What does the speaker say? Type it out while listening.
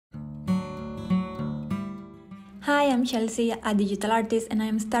Hi, I'm Chelsea, a digital artist, and I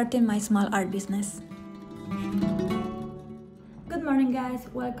am starting my small art business. Good morning, guys.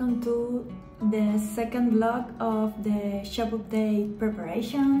 Welcome to the second vlog of the shop update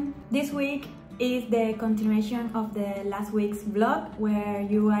preparation. This week is the continuation of the last week's vlog, where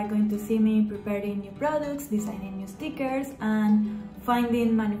you are going to see me preparing new products, designing new stickers, and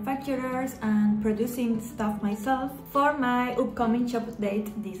finding manufacturers and producing stuff myself for my upcoming shop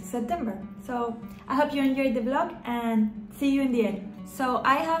update this September. So I hope you enjoyed the vlog and see you in the end. So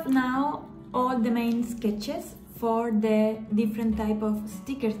I have now all the main sketches for the different type of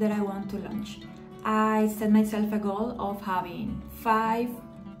stickers that I want to launch. I set myself a goal of having 5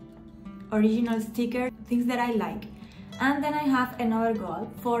 original stickers, things that I like. And then I have another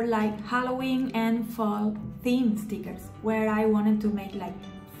goal for like Halloween and fall theme stickers, where I wanted to make like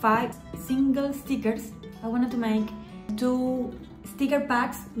 5 single stickers. I wanted to make 2 sticker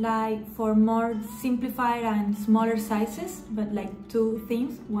packs, like for more simplified and smaller sizes, but like 2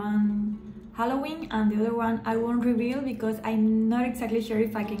 themes, one Halloween and the other one I won't reveal because I'm not exactly sure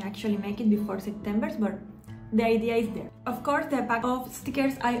if I can actually make it before September, but the idea is there. Of course, the pack of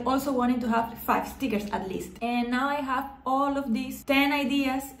stickers, I also wanted to have 5 stickers at least. And now I have all of these 10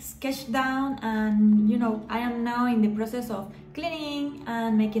 ideas sketched down, and you know, I am now in the process of cleaning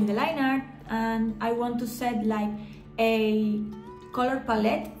and making the line art, and I want to set like a color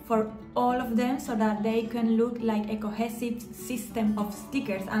palette for all of them so that they can look like a cohesive system of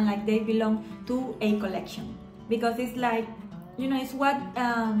stickers and like they belong to a collection. Because it's like, you know, it's what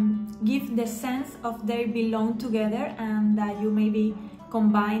gives the sense of they belong together, and that you maybe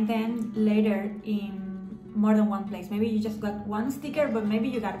combine them later in more than one place. Maybe you just got one sticker, but maybe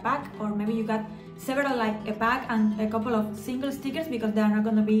you got a pack, or maybe you got several, like a pack and a couple of single stickers, because they are not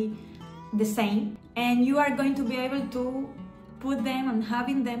going to be the same. And you are going to be able to put them and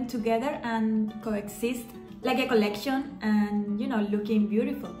having them together and coexist like a collection and, you know, looking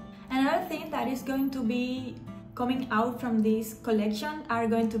beautiful. Another thing that is going to be coming out from this collection are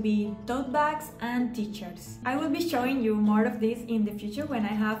going to be tote bags and t-shirts. I will be showing you more of this in the future when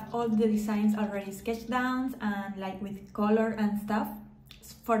I have all the designs already sketched down and like with color and stuff,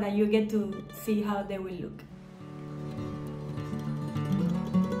 for that you get to see how they will look.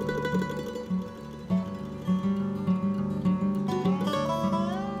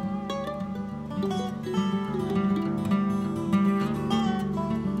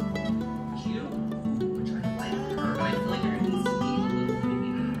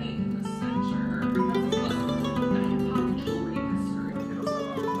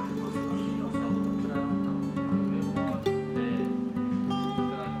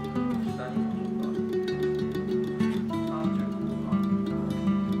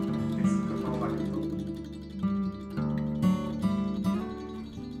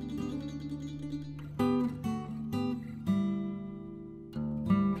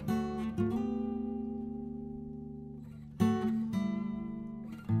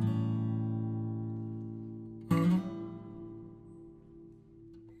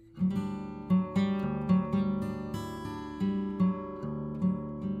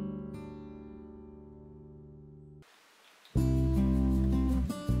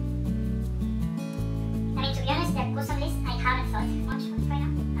 Much right now.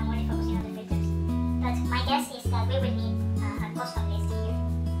 I'm only focusing on the filters. But my guess is that we will need a custom list here,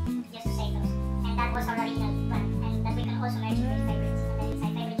 just to save those. And that was our original plan. And that we can also merge it with favorites. And then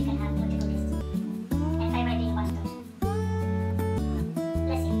inside favorite you can have multiple lists. And favorite being one of those.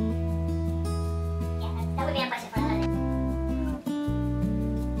 Let's see. Yeah, that would be a question for another day.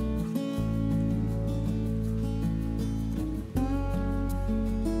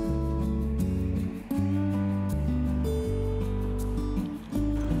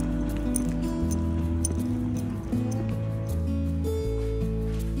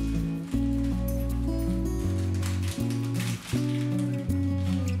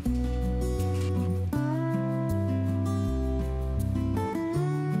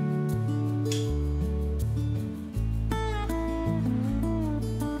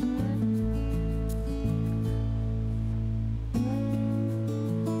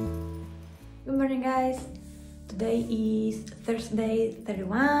 Good morning, guys. Today is Thursday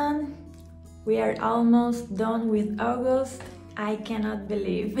 31. We are almost done with August. I cannot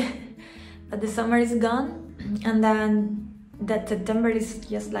believe that the summer is gone and then that September is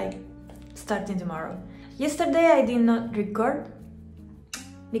just like starting tomorrow. Yesterday I did not record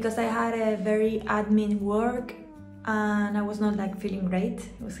because I had a very admin work and I was not like feeling great.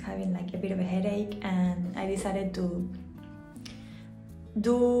 I was having like a bit of a headache, and I decided to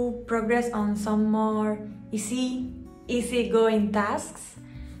do progress on some more easy going tasks,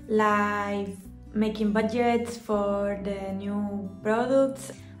 like making budgets for the new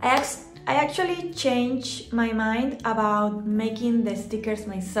products. I actually changed my mind about making the stickers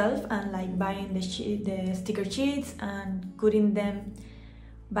myself and like buying the sticker sheets and cutting them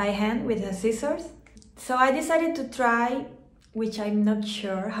by hand with the scissors. So I decided to try, which I'm not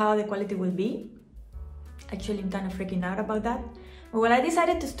sure how the quality will be. Actually, I'm kind of freaking out about that. Well, I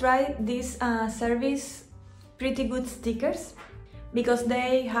decided to try this service, Pretty Good Stickers, because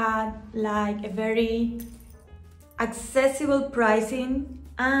they had like a very accessible pricing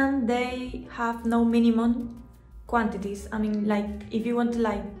and they have no minimum quantities. I mean, like if you want to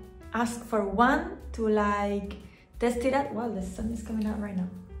like ask for one to like test it out. Wow, the sun is coming out right now.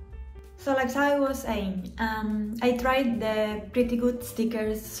 So like I was saying, I tried the Pretty Good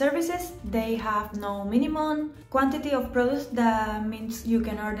Stickers services. They have no minimum quantity of products. That means you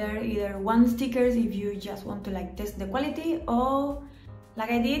can order either one stickers if you just want to like test the quality, or like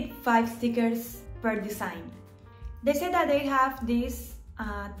I did, 5 stickers per design. They say that they have this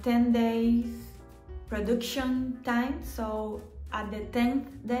 10 days production time, so at the 10th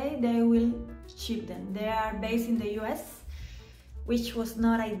day they will ship them. They are based in the US, which was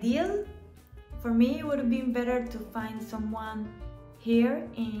not ideal. For me, it would have been better to find someone here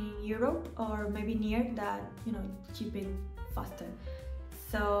in Europe or maybe near that, you know, ship it faster.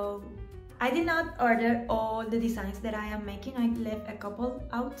 So I did not order all the designs that I am making. I left a couple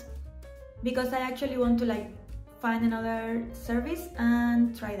out because I actually want to like find another service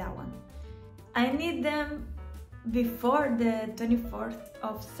and try that one. I need them before the 24th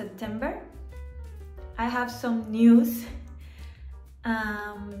of September. I have some news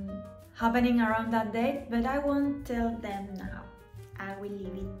happening around that date, but I won't tell them now. I will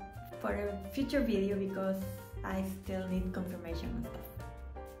leave it for a future video because I still need confirmation and stuff.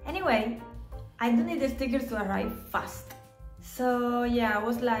 Anyway, I do need the stickers to arrive fast. So yeah, I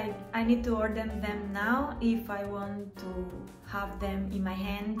was like, I need to order them now if I want to have them in my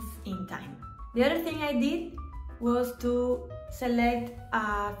hands in time. The other thing I did was to select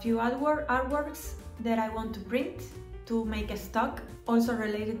a few artworks that I want to print to make a stock, also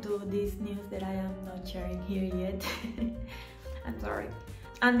related to this news that I am not sharing here yet. I'm sorry.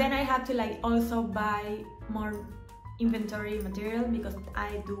 And then I have to like also buy more inventory material because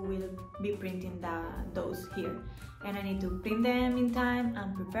I will be printing those here, and I need to print them in time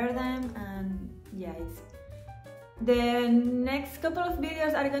and prepare them, and yeah, the next couple of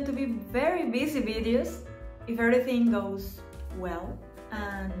videos are going to be very busy videos if everything goes well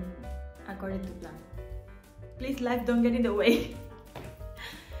and according to plan. Please, life don't get in the way.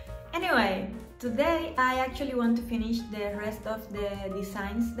 Anyway, today I actually want to finish the rest of the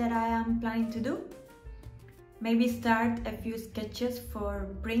designs that I am planning to do. Maybe start a few sketches for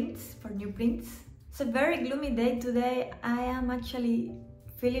prints, for new prints. It's a very gloomy day today. I am actually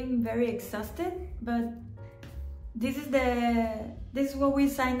feeling very exhausted, but this is what we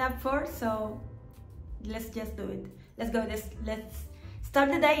signed up for, so let's just do it. Let's go, let's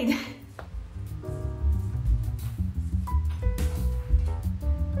start the day.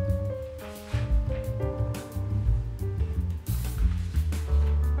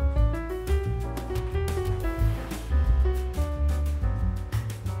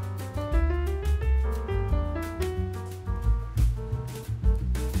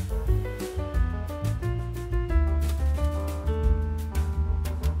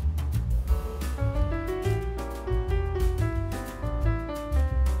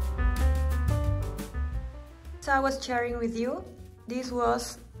 So I was sharing with you, this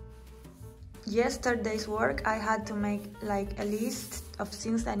was yesterday's work. I had to make like a list of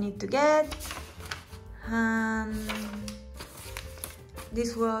things I need to get, and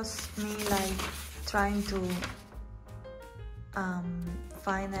this was me like trying to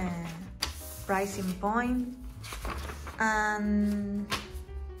find a pricing point, and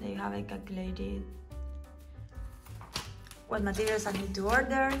there you have it, calculated what materials I need to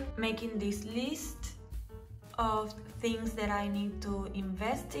order, making this list of things that I need to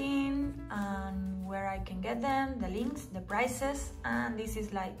invest in and where I can get them, the links, the prices, and this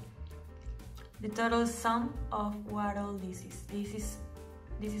is like the total sum of what all this is.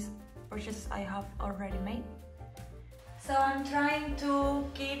 This is purchases I have already made. So I'm trying to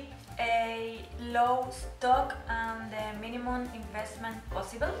keep a low stock and the minimum investment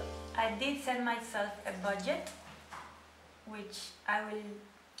possible. I did set myself a budget, which I will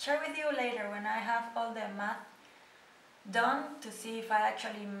share with you later when I have all the math done to see if I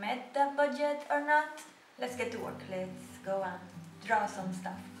actually met that budget or not. Let's get to work. Let's go and draw some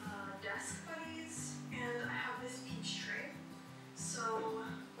stuff. Desk buddies, and I have this peach tray. So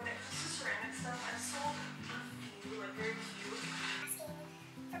when it comes to ceramic stuff, I've sold a few, like very few. Asking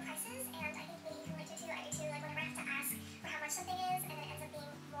for prices, and I think we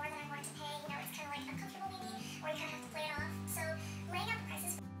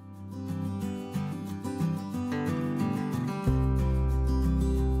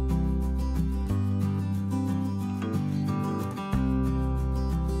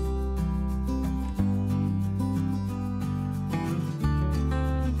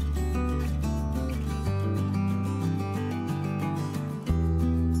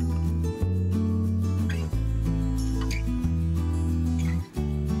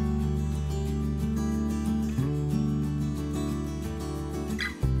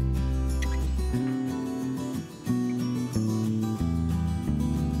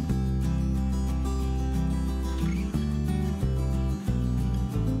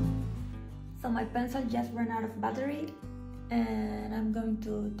my pencil just ran out of battery and I'm going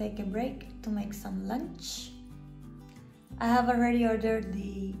to take a break to make some lunch. I have already ordered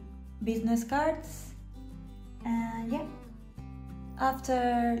the business cards and yeah,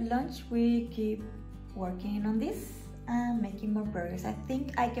 after lunch we keep working on this and making more progress. I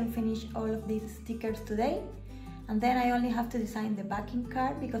think I can finish all of these stickers today, and then I only have to design the backing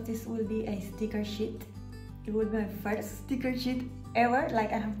card because this will be a sticker sheet. It will be my first sticker sheet ever,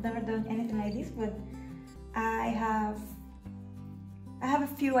 like I have never done anything like this, but I have a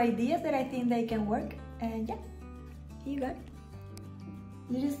few ideas that I think they can work, and yeah, here you go,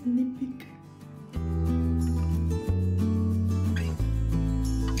 little sneak peek.